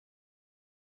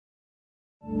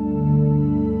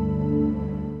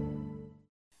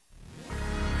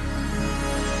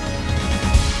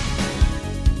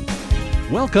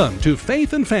Welcome to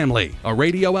Faith and Family, a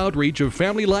radio outreach of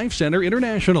Family Life Center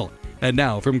International. And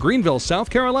now from Greenville, South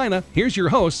Carolina, here's your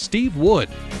host, Steve Wood.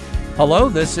 Hello,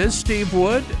 this is Steve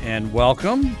Wood, and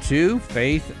welcome to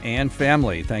Faith and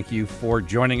Family. Thank you for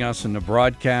joining us in the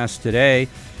broadcast today.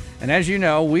 And as you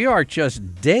know, we are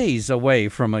just days away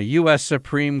from a U.S.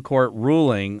 Supreme Court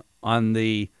ruling on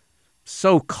the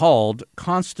so-called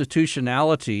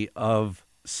constitutionality of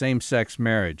same-sex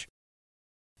marriage.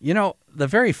 You know, the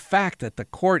very fact that the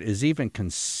court is even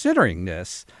considering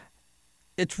this,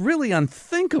 it's really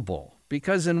unthinkable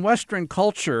because in Western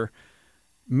culture,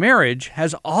 marriage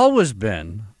has always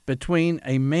been between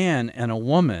a man and a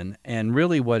woman, and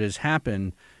really what has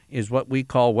happened is what we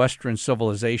call Western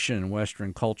civilization and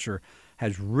Western culture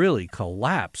has really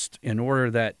collapsed in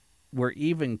order that we're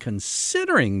even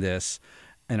considering this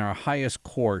in our highest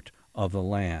court of the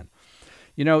land.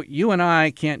 You know, you and I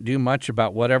can't do much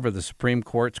about whatever the Supreme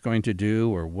Court's going to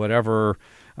do or whatever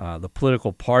the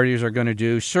political parties are going to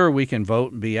do. Sure, we can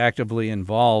vote and be actively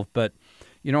involved, but,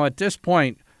 you know, at this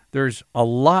point, there's a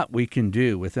lot we can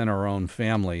do within our own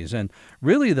families. And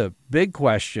really the big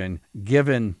question,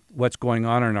 given what's going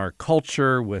on in our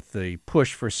culture with the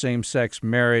push for same-sex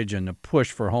marriage and the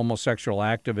push for homosexual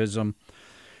activism,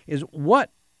 is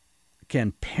what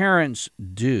can parents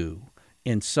do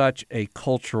in such a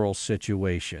cultural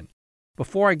situation?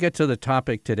 Before I get to the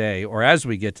topic today, or as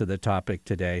we get to the topic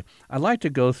today, I'd like to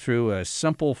go through a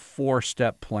simple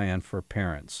 4-step plan for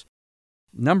parents.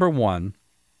 Number one,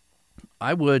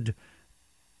 I would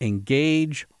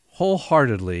engage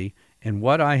wholeheartedly in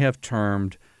what I have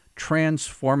termed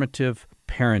transformative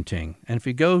parenting. And if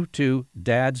you go to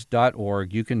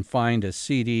dads.org, you can find a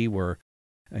CD where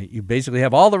you basically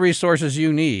have all the resources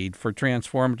you need for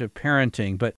transformative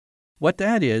parenting. But what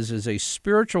that is a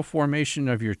spiritual formation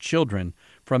of your children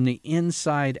from the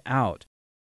inside out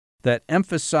that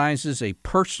emphasizes a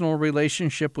personal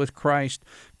relationship with Christ,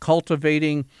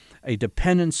 cultivating a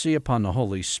dependency upon the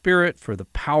Holy Spirit for the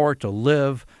power to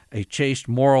live a chaste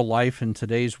moral life in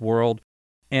today's world,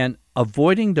 and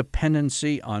avoiding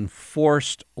dependency on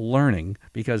forced learning,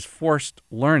 because forced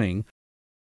learning,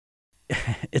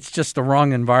 it's just the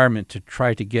wrong environment to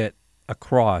try to get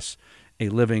across a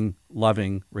living,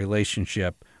 loving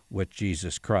relationship with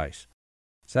Jesus Christ.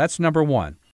 So that's number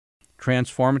one,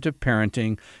 transformative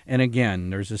parenting. And again,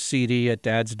 there's a CD at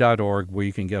dads.org where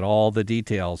you can get all the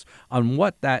details on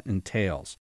what that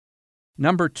entails.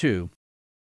 Number two,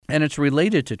 and it's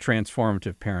related to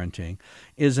transformative parenting,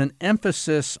 is an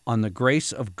emphasis on the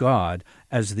grace of God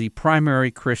as the primary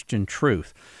Christian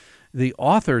truth. The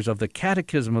authors of the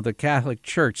Catechism of the Catholic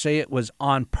Church say it was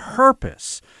on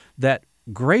purpose that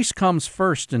grace comes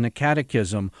first in the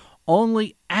Catechism.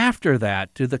 Only after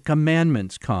that do the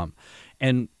commandments come.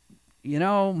 And, you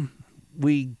know,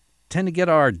 we tend to get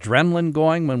our adrenaline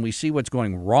going when we see what's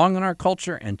going wrong in our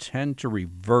culture and tend to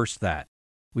reverse that.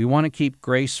 We want to keep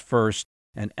grace first.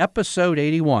 And episode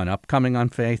 81, upcoming on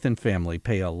Faith and Family,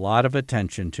 pay a lot of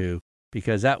attention to,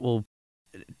 because that will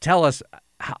tell us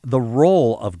the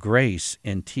role of grace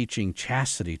in teaching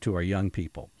chastity to our young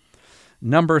people.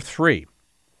 Number three.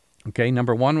 Okay,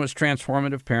 number one was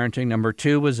transformative parenting. Number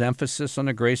two was emphasis on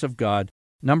the grace of God.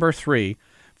 Number three,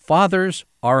 fathers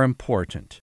are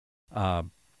important. Talking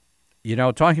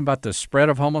about the spread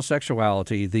of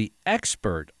homosexuality, the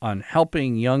expert on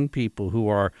helping young people who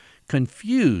are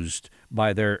confused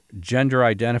by their gender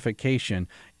identification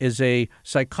is a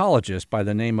psychologist by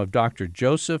the name of Dr.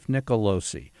 Joseph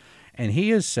Nicolosi. And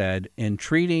he has said in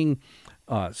treating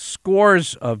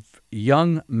scores of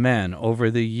young men over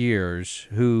the years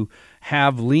who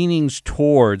have leanings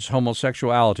towards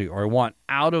homosexuality or want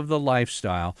out of the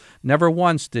lifestyle, never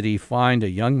once did he find a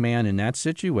young man in that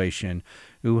situation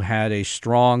who had a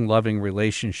strong, loving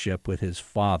relationship with his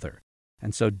father.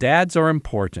 And so dads are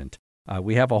important.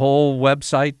 We have a whole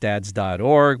website,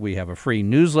 dads.org. We have a free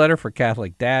newsletter for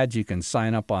Catholic dads. You can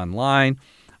sign up online.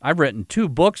 I've written 2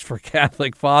 books for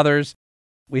Catholic fathers.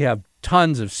 We have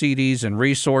tons of CDs and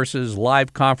resources,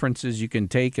 live conferences you can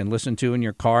take and listen to in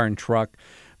your car and truck.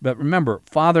 But remember,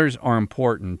 fathers are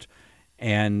important,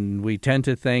 and we tend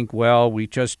to think, well, we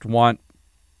just want,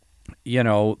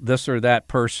 this or that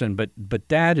person, but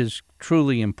dad is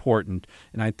truly important,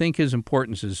 and I think his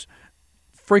importance is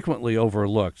frequently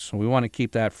overlooked, so we want to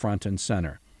keep that front and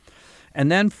center.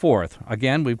 And then fourth,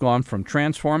 again, we've gone from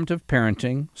transformative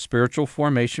parenting, spiritual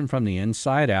formation from the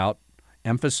inside out,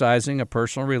 emphasizing a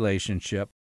personal relationship,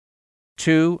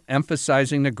 to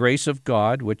emphasizing the grace of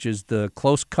God, which is the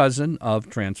close cousin of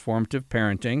transformative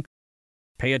parenting.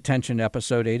 Pay attention to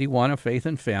episode 81 of Faith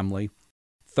and Family.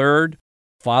 Third,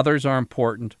 fathers are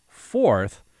important.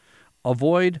 Fourth,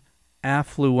 avoid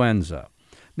affluenza.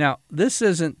 Now, this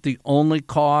isn't the only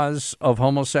cause of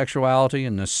homosexuality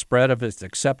and the spread of its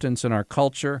acceptance in our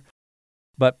culture,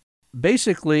 but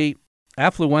basically,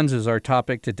 affluenza is our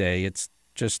topic today. It's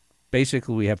just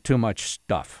basically we have too much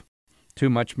stuff, too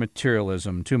much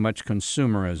materialism, too much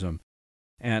consumerism.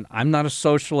 And I'm not a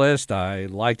socialist. I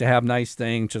like to have nice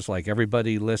things, just like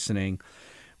everybody listening.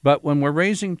 But when we're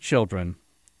raising children,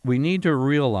 we need to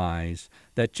realize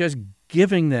that just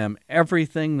giving them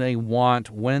everything they want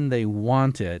when they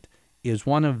want it is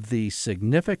one of the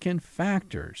significant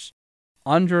factors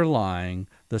underlying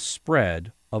the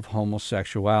spread of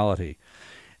homosexuality.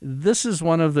 This is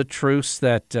one of the truths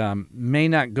that may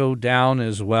not go down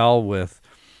as well with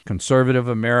conservative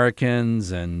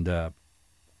Americans and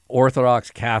Orthodox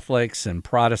Catholics and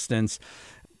Protestants,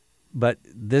 but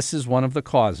this is one of the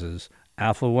causes,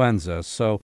 affluenza.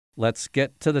 So let's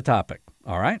get to the topic,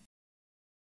 all right?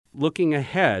 Looking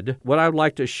ahead, what I'd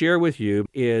like to share with you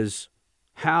is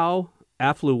how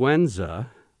affluenza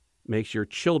makes your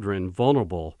children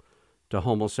vulnerable to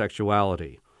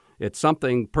homosexuality. It's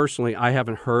something, personally, I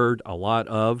haven't heard a lot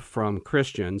of from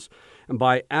Christians. And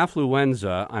by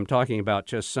affluenza, I'm talking about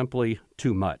just simply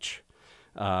too much.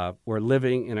 We're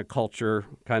living in a culture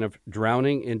kind of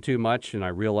drowning in too much, and I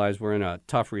realize we're in a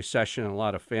tough recession and a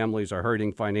lot of families are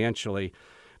hurting financially,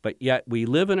 but yet we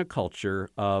live in a culture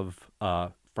of,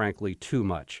 frankly, too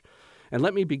much. And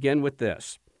let me begin with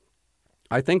this.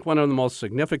 I think one of the most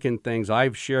significant things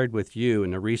I've shared with you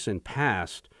in the recent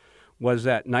past was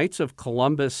that Knights of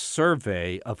Columbus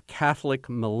survey of Catholic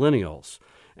millennials.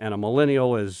 And a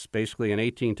millennial is basically an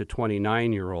 18 to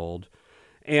 29-year-old.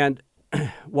 And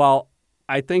while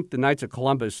I think the Knights of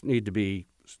Columbus need to be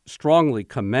strongly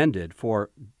commended for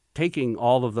taking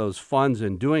all of those funds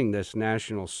and doing this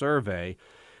national survey,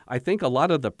 I think a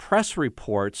lot of the press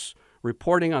reports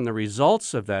reporting on the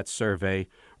results of that survey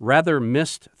rather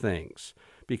missed things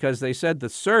because they said the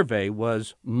survey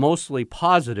was mostly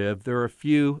positive. There are a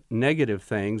few negative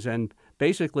things, and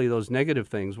basically those negative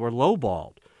things were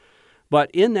lowballed. But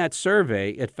in that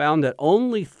survey, it found that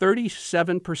only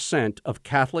 37% of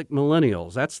Catholic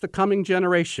millennials, that's the coming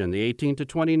generation, the 18 to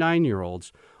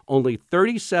 29-year-olds, only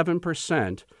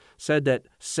 37% said that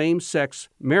same-sex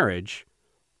marriage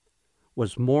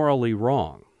was morally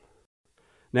wrong.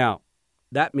 Now,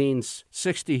 that means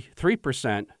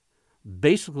 63%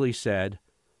 basically said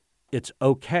it's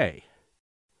okay.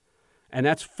 And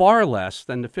that's far less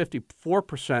than the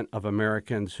 54% of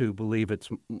Americans who believe it's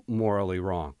morally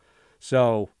wrong.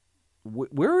 So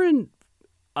we're in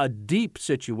a deep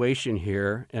situation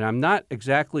here, and I'm not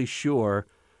exactly sure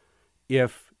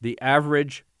if the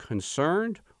average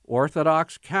concerned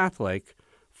Orthodox Catholic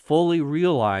fully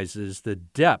realizes the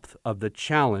depth of the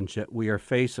challenge that we are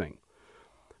facing.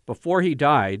 Before he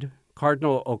died,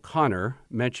 Cardinal O'Connor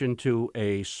mentioned to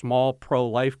a small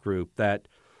pro-life group that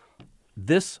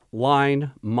this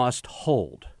line must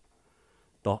hold.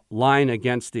 The line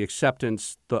against the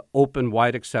acceptance, the open,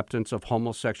 wide acceptance of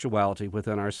homosexuality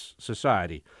within our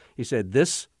society. He said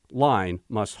this line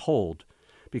must hold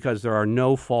because there are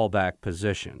no fallback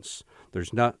positions.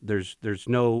 There's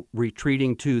no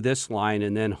retreating to this line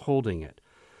and then holding it.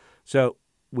 So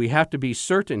we have to be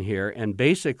certain here, and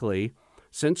basically,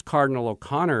 since Cardinal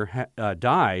O'Connor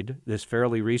died, this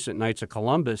fairly recent Knights of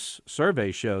Columbus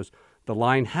survey shows the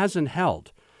line hasn't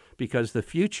held because the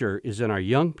future is in our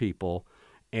young people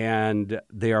and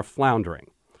they are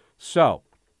floundering. So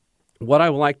what I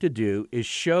would like to do is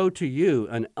show to you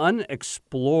an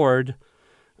unexplored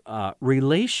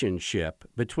relationship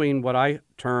between what I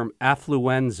term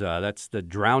affluenza, that's the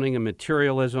drowning in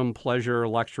materialism, pleasure,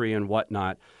 luxury, and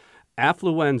whatnot,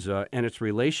 affluenza and its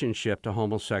relationship to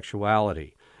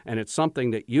homosexuality. And it's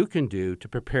something that you can do to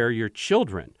prepare your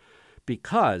children.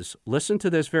 Because, listen to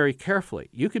this very carefully,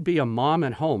 you could be a mom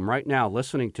at home right now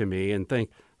listening to me and think,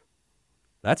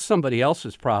 that's somebody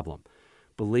else's problem.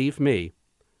 Believe me,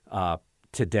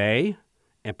 today,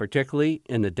 and particularly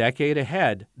in the decade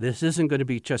ahead, this isn't going to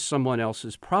be just someone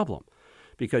else's problem.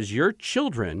 Because your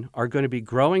children are going to be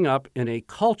growing up in a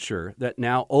culture that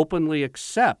now openly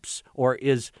accepts or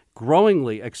is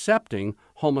growingly accepting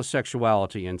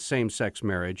homosexuality and same-sex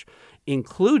marriage,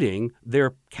 including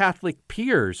their Catholic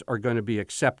peers are going to be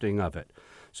accepting of it.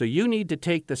 So you need to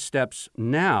take the steps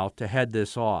now to head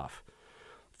this off.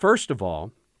 First of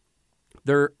all,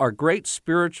 there are great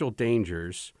spiritual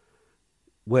dangers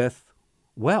with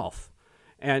wealth.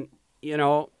 And, you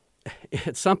know,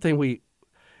 it's something we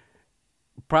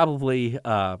probably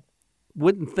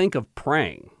wouldn't think of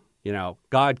praying. You know,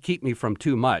 God, keep me from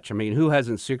too much. I mean, who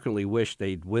hasn't secretly wished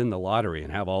they'd win the lottery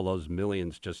and have all those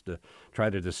millions just to try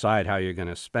to decide how you're going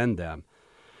to spend them?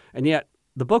 And yet,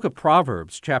 the book of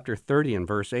Proverbs, chapter 30 and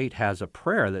verse 8, has a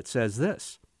prayer that says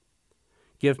this: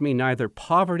 "Give me neither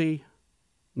poverty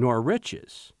nor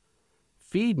riches.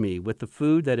 Feed me with the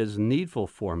food that is needful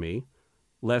for me,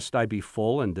 lest I be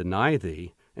full and deny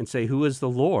thee, and say, Who is the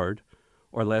Lord?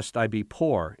 Or lest I be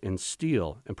poor and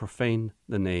steal and profane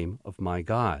the name of my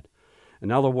God." In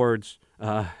other words,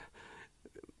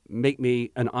 make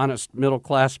me an honest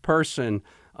middle-class person.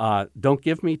 Don't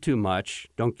give me too much.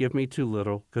 Don't give me too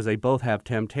little, because they both have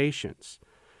temptations.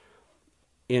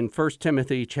 In 1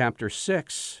 Timothy chapter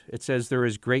 6, it says there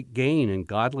is great gain in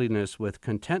godliness with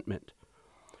contentment.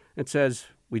 It says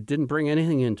we didn't bring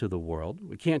anything into the world.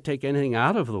 We can't take anything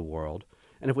out of the world.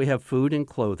 And if we have food and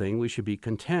clothing, we should be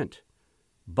content.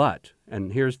 But,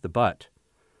 and here's the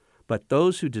but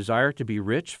those who desire to be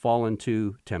rich fall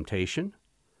into temptation,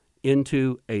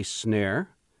 into a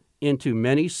snare, into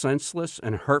many senseless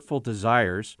and hurtful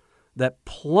desires that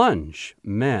plunge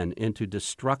men into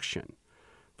destruction.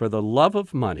 For the love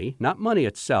of money, not money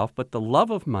itself, but the love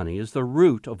of money is the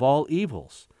root of all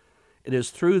evils. It is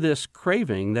through this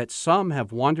craving that some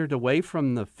have wandered away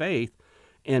from the faith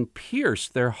and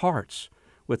pierced their hearts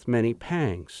with many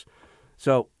pangs.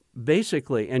 So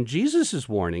basically, and Jesus'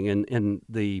 warning in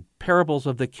the parables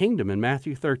of the kingdom in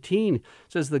Matthew 13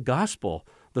 says the gospel,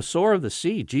 the sower of the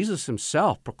seed, Jesus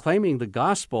himself proclaiming the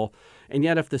gospel, and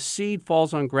yet if the seed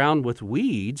falls on ground with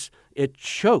weeds, it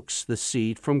chokes the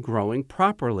seed from growing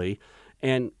properly.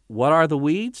 And what are the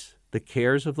weeds? The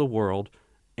cares of the world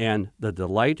and the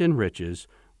delight in riches,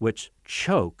 which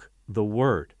choke the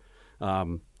word.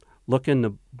 Look in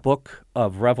the book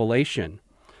of Revelation,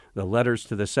 the letters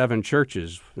to the seven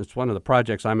churches. It's one of the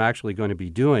projects I'm actually going to be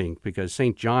doing, because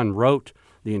St. John wrote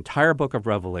the entire book of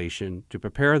Revelation to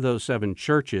prepare those seven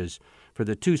churches for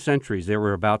the 2 centuries they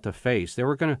were about to face. They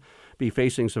were going to be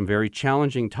facing some very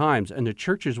challenging times, and the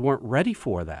churches weren't ready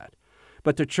for that.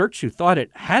 But the church who thought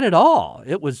it had it all,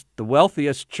 it was the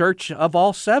wealthiest church of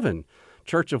all 7,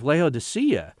 Church of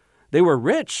Laodicea. They were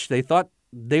rich. They thought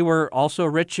they were also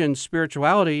rich in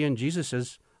spirituality, and Jesus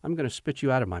says, I'm going to spit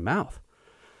you out of my mouth.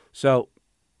 So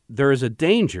there is a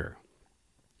danger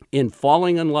in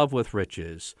falling in love with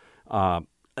riches,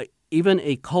 even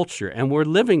a culture, and we're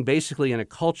living basically in a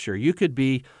culture. You could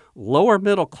be lower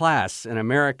middle class in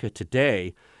America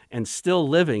today and still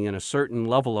living in a certain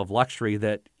level of luxury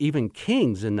that even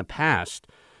kings in the past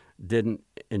didn't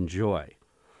enjoy.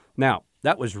 Now,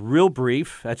 that was real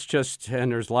brief. That's just,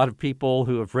 and there's a lot of people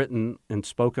who have written and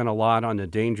spoken a lot on the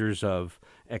dangers of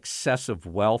excessive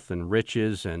wealth and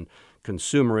riches and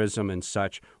consumerism and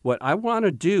such. What I want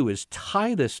to do is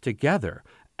tie this together,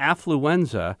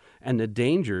 affluenza and the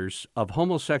dangers of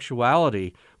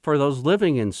homosexuality for those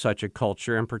living in such a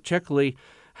culture, and particularly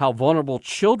how vulnerable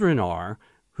children are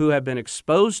who have been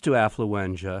exposed to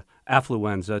affluenza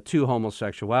to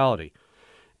homosexuality.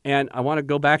 And I want to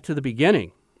go back to the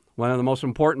beginning, one of the most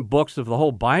important books of the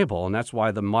whole Bible, and that's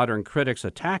why the modern critics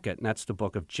attack it, and that's the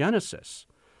book of Genesis.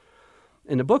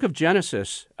 In the book of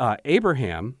Genesis,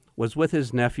 Abraham was with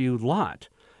his nephew Lot,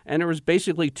 and there was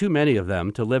basically too many of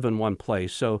them to live in one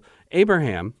place. So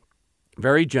Abraham,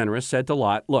 very generous, said to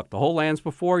Lot, look, the whole land's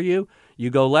before you. You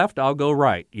go left, I'll go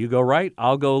right. You go right,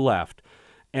 I'll go left.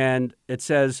 And it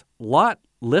says, Lot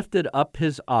lifted up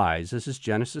his eyes, this is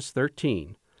Genesis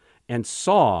 13, and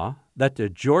saw that the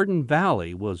Jordan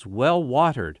Valley was well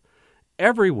watered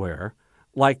everywhere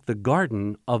like the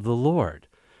garden of the Lord.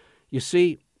 You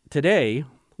see, today,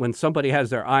 when somebody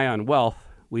has their eye on wealth,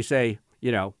 we say,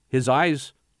 his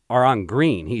eyes are on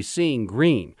green. He's seeing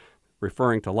green,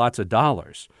 referring to lots of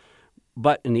dollars.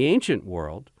 But in the ancient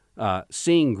world,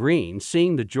 seeing green,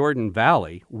 seeing the Jordan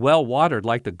Valley well watered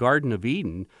like the Garden of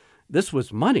Eden, this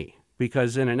was money,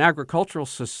 because in an agricultural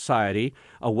society,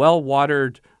 a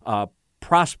well-watered,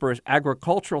 prosperous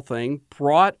agricultural thing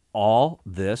brought all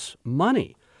this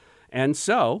money. And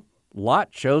so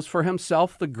Lot chose for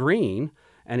himself the green,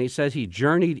 and he says he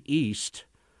journeyed east,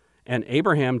 and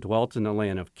Abraham dwelt in the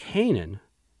land of Canaan,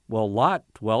 while Lot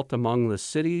dwelt among the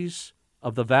cities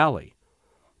of the valley,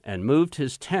 and moved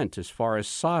his tent as far as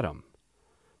Sodom.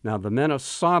 Now the men of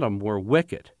Sodom were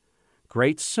wicked,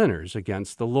 great sinners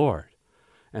against the Lord.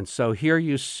 And so here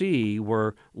you see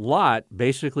where Lot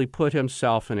basically put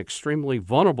himself in an extremely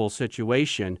vulnerable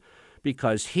situation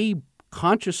because he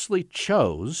consciously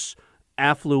chose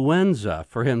affluenza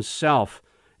for himself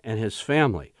and his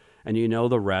family. And you know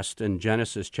the rest in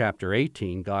Genesis chapter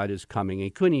 18, God is coming.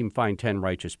 He couldn't even find 10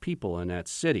 righteous people in that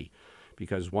city,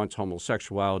 because once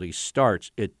homosexuality starts,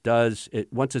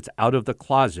 once it's out of the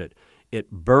closet,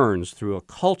 it burns through a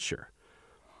culture.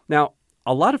 Now,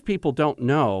 a lot of people don't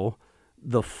know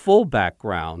the full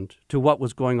background to what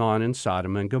was going on in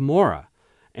Sodom and Gomorrah.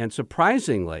 And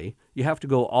surprisingly, you have to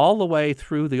go all the way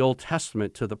through the Old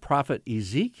Testament to the prophet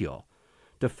Ezekiel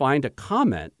to find a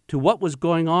comment to what was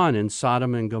going on in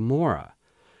Sodom and Gomorrah.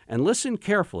 And listen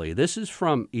carefully. This is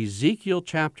from Ezekiel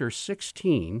chapter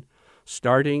 16,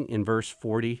 starting in verse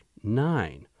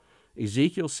 49.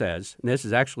 Ezekiel says, and this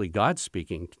is actually God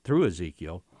speaking through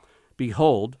Ezekiel,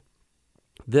 "Behold,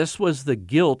 this was the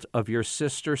guilt of your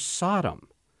sister Sodom.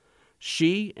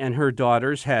 She and her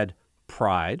daughters had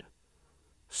pride,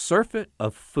 surfeit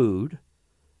of food,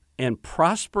 and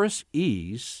prosperous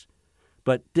ease,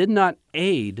 but did not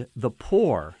aid the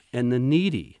poor and the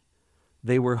needy.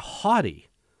 They were haughty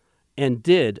and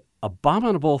did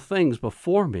abominable things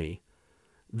before me.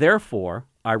 Therefore,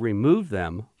 I removed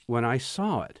them when I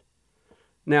saw it."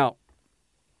 Now,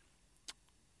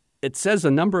 it says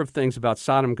a number of things about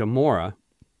Sodom and Gomorrah,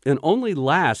 and only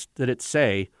last did it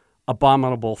say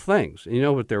abominable things. And you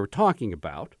know what they were talking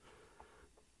about?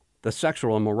 The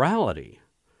sexual immorality.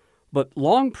 But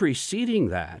long preceding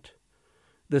that,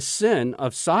 the sin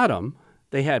of Sodom,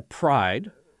 they had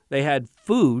pride, they had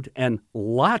food and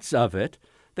lots of it,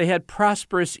 they had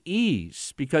prosperous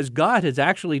ease, because God has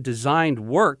actually designed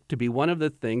work to be one of the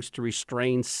things to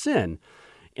restrain sin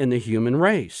in the human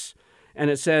race. And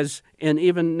it says, and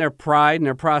even their pride and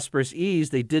their prosperous ease,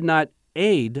 they did not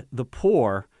aid the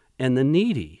poor and the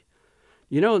needy.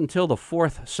 You know, until the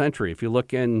 4th century, if you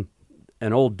look in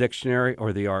an old dictionary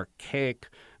or the archaic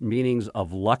meanings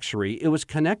of luxury, it was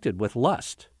connected with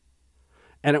lust.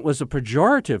 And it was a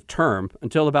pejorative term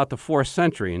until about the 4th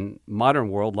century. In modern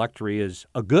world, luxury is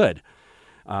a good.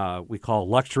 We call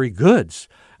luxury goods.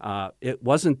 It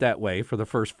wasn't that way for the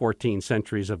first 14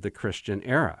 centuries of the Christian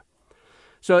era.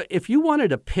 So if you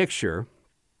wanted a picture,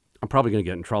 I'm probably going to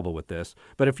get in trouble with this,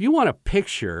 but if you want a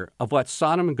picture of what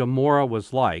Sodom and Gomorrah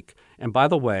was like, and by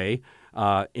the way,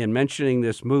 in mentioning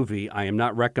this movie, I am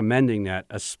not recommending that,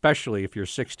 especially if you're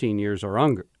 16 years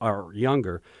or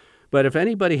younger, but if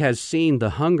anybody has seen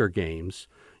The Hunger Games,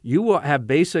 you will have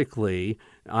basically,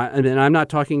 and I'm not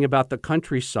talking about the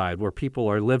countryside where people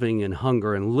are living in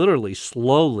hunger and literally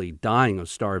slowly dying of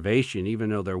starvation, even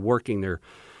though they're working their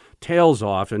tails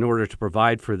off in order to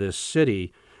provide for this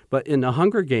city. But in The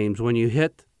Hunger Games, when you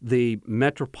hit the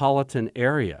metropolitan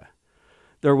area,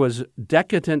 there was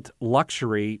decadent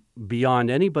luxury beyond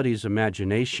anybody's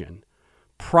imagination,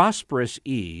 prosperous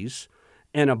ease,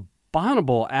 and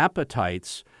abominable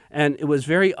appetites. And it was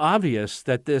very obvious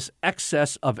that this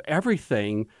excess of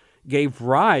everything gave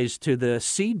rise to the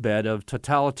seedbed of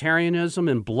totalitarianism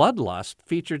and bloodlust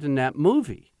featured in that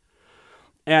movie.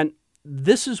 And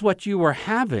this is what you were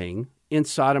having in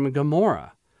Sodom and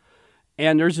Gomorrah.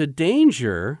 And there's a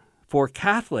danger for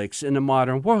Catholics in the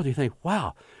modern world. You think,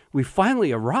 wow, we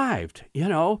finally arrived. You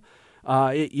know,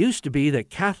 it used to be that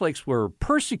Catholics were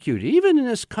persecuted, even in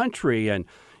this country. And,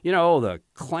 you know, the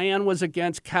Klan was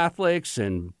against Catholics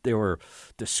and they were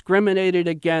discriminated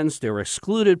against. They were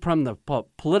excluded from the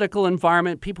political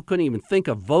environment. People couldn't even think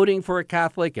of voting for a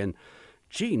Catholic. And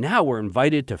gee, now we're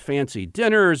invited to fancy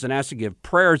dinners and asked to give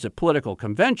prayers at political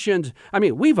conventions. I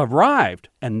mean, we've arrived,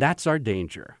 and that's our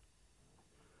danger.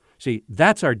 See,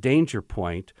 that's our danger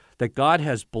point, that God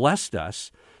has blessed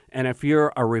us. And if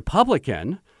you're a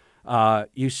Republican,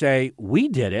 you say, we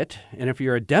did it. And if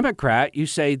you're a Democrat, you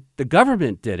say, the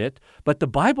government did it. But the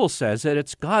Bible says that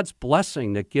it's God's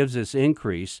blessing that gives us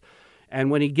increase.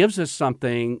 And when he gives us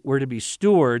something, we're to be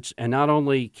stewards and not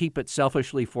only keep it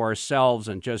selfishly for ourselves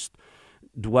and just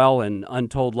dwell in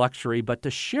untold luxury, but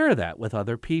to share that with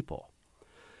other people.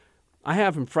 I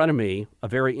have in front of me a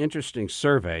very interesting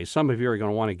survey. Some of you are going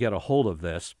to want to get a hold of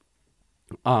this.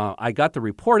 I got the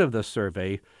report of this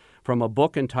survey from a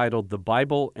book entitled The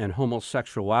Bible and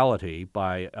Homosexuality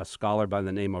by a scholar by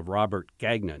the name of Robert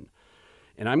Gagnon.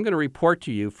 And I'm going to report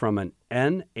to you from an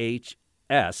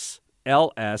NHS-LS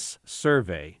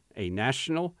survey, a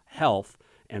National Health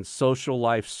and Social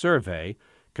Life survey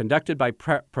conducted by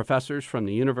professors from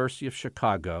the University of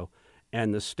Chicago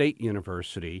and the State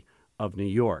University of New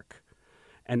York.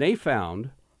 And they found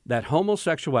that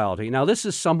homosexuality, now this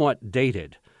is somewhat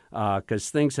dated because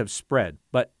things have spread,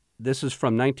 but this is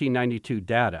from 1992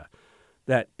 data,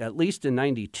 that at least in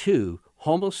 92,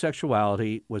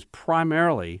 homosexuality was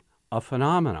primarily a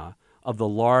phenomena of the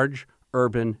large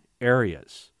urban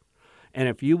areas. And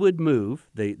if you would move,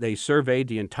 they surveyed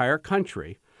the entire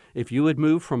country, if you would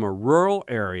move from a rural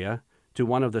area to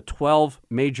one of the 12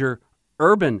 major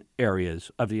urban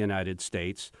areas of the United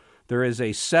States, there is a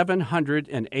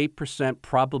 708%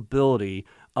 probability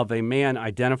of a man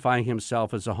identifying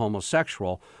himself as a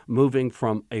homosexual moving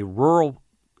from a rural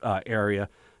area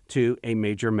to a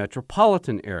major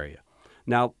metropolitan area.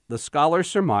 Now, the scholars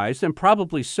surmised, and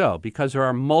probably so, because there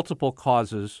are multiple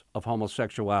causes of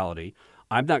homosexuality.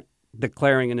 I'm not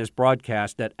declaring in this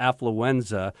broadcast that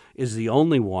affluenza is the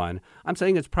only one. I'm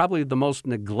saying it's probably the most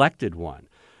neglected one.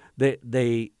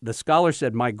 The scholars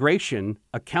said migration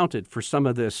accounted for some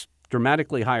of this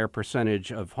dramatically higher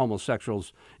percentage of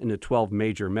homosexuals in the 12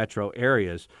 major metro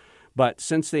areas. But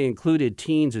since they included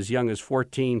teens as young as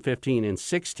 14, 15, and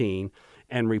 16,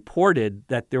 and reported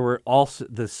that there were also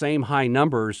the same high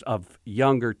numbers of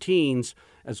younger teens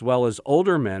as well as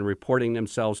older men reporting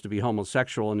themselves to be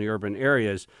homosexual in the urban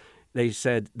areas, they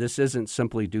said this isn't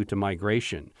simply due to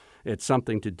migration. It's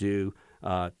something to do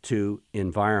to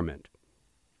environment.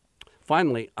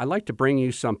 Finally, I'd like to bring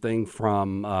you something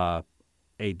from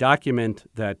a document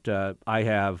that I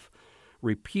have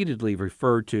repeatedly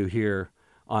referred to here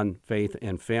on Faith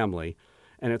and Family,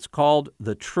 and it's called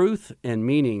The Truth and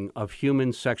Meaning of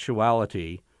Human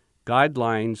Sexuality,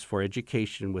 Guidelines for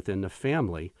Education Within the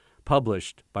Family,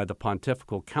 published by the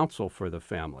Pontifical Council for the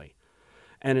Family.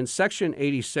 And in section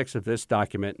 86 of this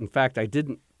document, in fact,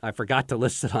 I forgot to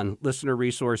list it on listener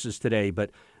resources today,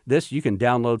 but this you can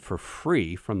download for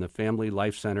free from the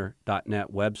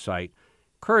FamilyLifeCenter.net website.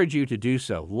 Encourage you to do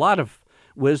so. A lot of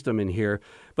wisdom in here,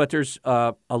 but there's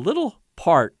a little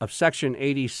part of section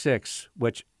 86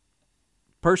 which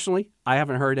personally I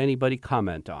haven't heard anybody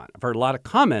comment on. I've heard a lot of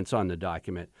comments on the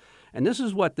document, and this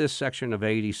is what this section of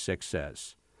 86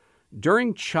 says.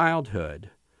 During childhood,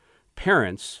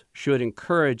 parents should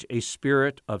encourage a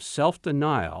spirit of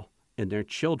self-denial in their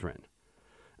children.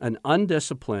 An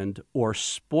undisciplined or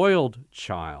spoiled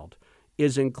child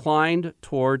is inclined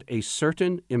toward a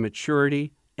certain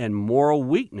immaturity and moral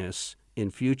weakness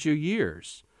in future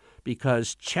years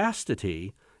because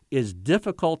chastity is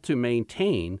difficult to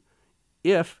maintain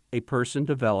if a person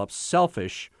develops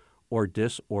selfish or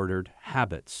disordered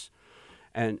habits.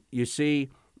 And you see,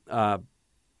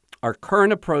 our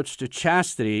current approach to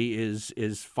chastity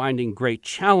is finding great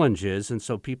challenges, and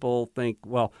so people think,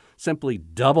 well, simply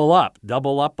double up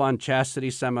on chastity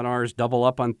seminars, double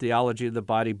up on theology of the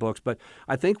body books. But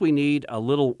I think we need a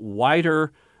little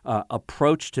wider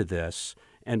approach to this.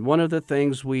 And one of the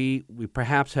things we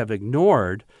perhaps have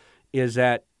ignored is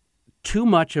that too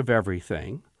much of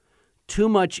everything, too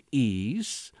much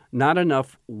ease, not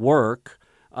enough work,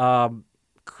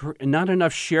 not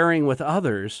enough sharing with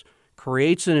others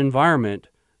creates an environment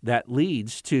that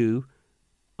leads to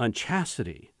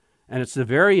unchastity. And it's the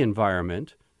very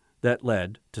environment that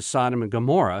led to Sodom and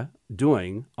Gomorrah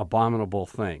doing abominable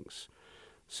things.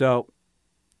 So,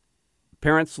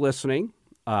 parents listening,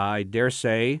 I dare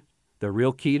say the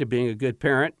real key to being a good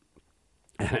parent,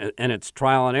 and it's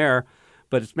trial and error,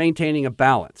 but it's maintaining a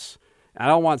balance. I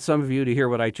don't want some of you to hear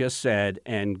what I just said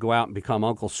and go out and become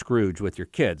Uncle Scrooge with your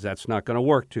kids. That's not going to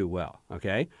work too well,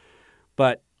 okay?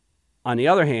 But on the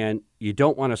other hand, you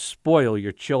don't want to spoil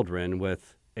your children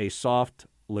with a soft,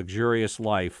 luxurious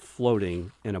life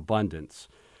floating in abundance.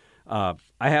 I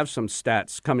have some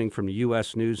stats coming from the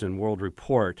U.S. News and World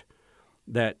Report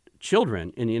that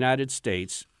children in the United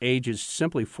States, ages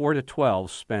simply 4 to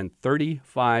 12, spend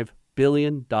 $35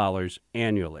 billion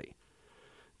annually.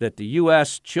 That the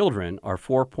U.S. children are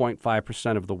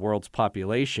 4.5% of the world's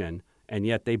population, and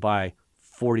yet they buy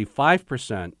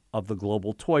 45% of the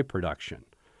global toy production.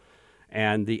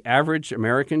 And the average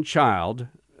American child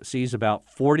sees about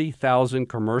 40,000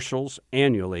 commercials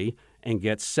annually and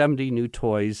gets 70 new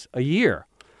toys a year.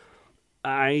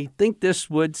 I think this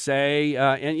would say,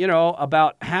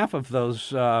 about half of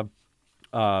those,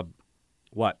 45%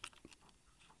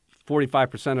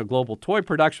 of global toy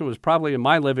production was probably in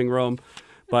my living room.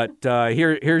 But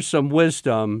here's some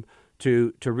wisdom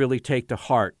to really take to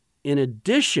heart. In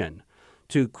addition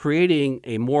to creating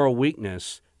a moral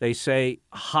weakness, they say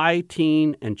high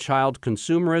teen and child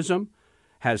consumerism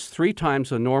has 3 times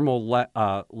the normal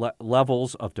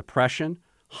levels of depression,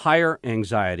 higher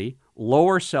anxiety,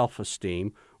 lower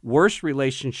self-esteem, worse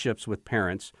relationships with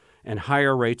parents, and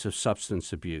higher rates of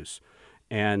substance abuse.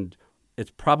 And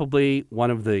it's probably one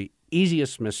of the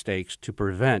easiest mistakes to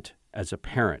prevent as a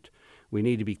parent. We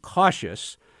need to be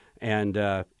cautious. And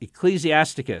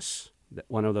Ecclesiasticus,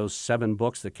 one of those 7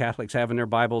 books that Catholics have in their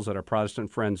Bibles that our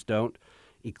Protestant friends don't,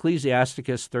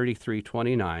 Ecclesiasticus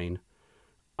 33:29,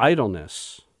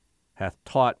 idleness hath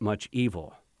taught much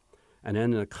evil. And in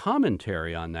the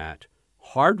commentary on that,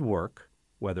 hard work,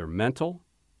 whether mental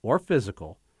or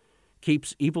physical,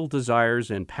 keeps evil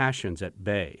desires and passions at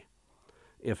bay.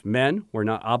 If men were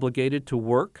not obligated to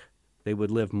work, they would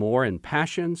live more in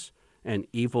passions, and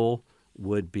evil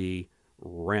would be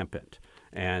rampant.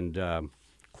 And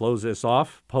close this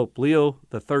off, Pope Leo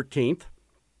XIII,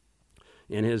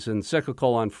 in his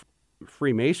encyclical on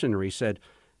Freemasonry said,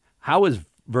 how is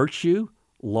virtue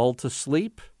lulled to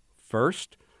sleep?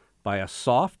 First, by a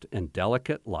soft and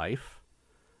delicate life,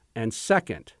 and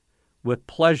second, with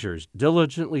pleasures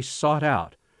diligently sought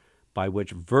out, by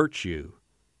which virtue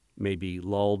may be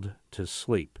lulled to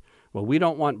sleep. Well, we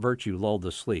don't want virtue lulled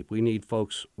to sleep. We need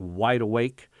folks wide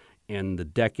awake in the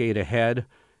decade ahead.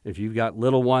 If you've got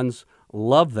little ones,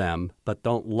 love them, but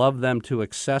don't love them to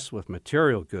excess with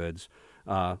material goods.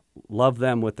 Love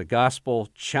them with the gospel,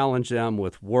 challenge them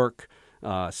with work,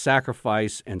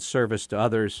 sacrifice, and service to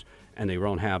others, and they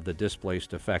won't have the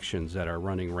displaced affections that are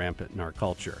running rampant in our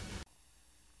culture.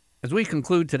 As we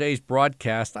conclude today's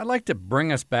broadcast, I'd like to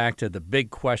bring us back to the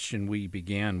big question we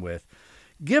began with.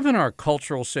 Given our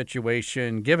cultural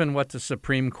situation, given what the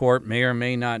Supreme Court may or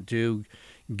may not do,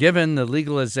 given the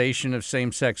legalization of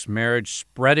same-sex marriage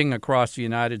spreading across the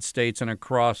United States and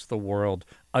across the world,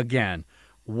 again,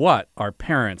 what are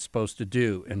parents supposed to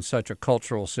do in such a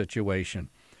cultural situation?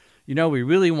 You know, we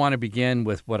really want to begin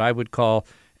with what I would call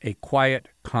a quiet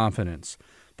confidence.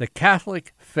 The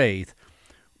Catholic faith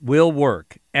will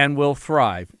work and will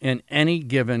thrive in any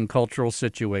given cultural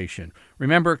situation.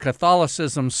 Remember,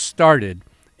 Catholicism started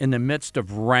in the midst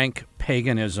of rank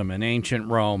paganism in ancient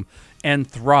Rome and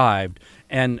thrived,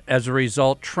 and as a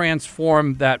result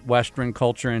transformed that Western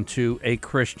culture into a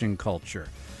Christian culture.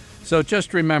 So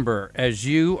just remember, as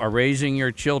you are raising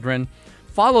your children,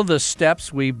 follow the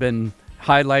steps we've been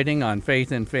highlighting on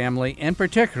Faith and Family, and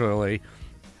particularly,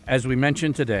 as we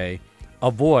mentioned today,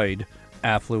 avoid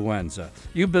affluenza.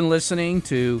 You've been listening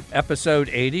to episode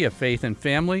 80 of Faith and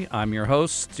Family. I'm your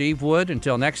host, Steve Wood.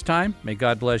 Until next time, may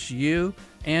God bless you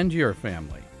and your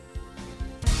family.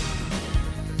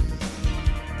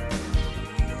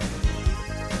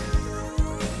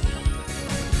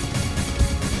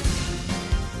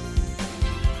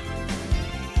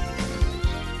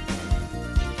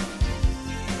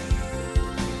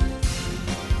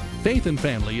 Faith and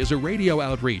Family is a radio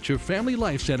outreach of Family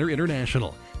Life Center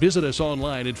International. Visit us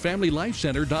online at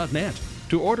FamilyLifeCenter.net.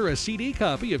 To order a CD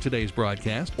copy of today's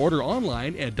broadcast, order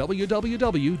online at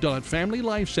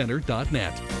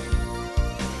www.FamilyLifeCenter.net.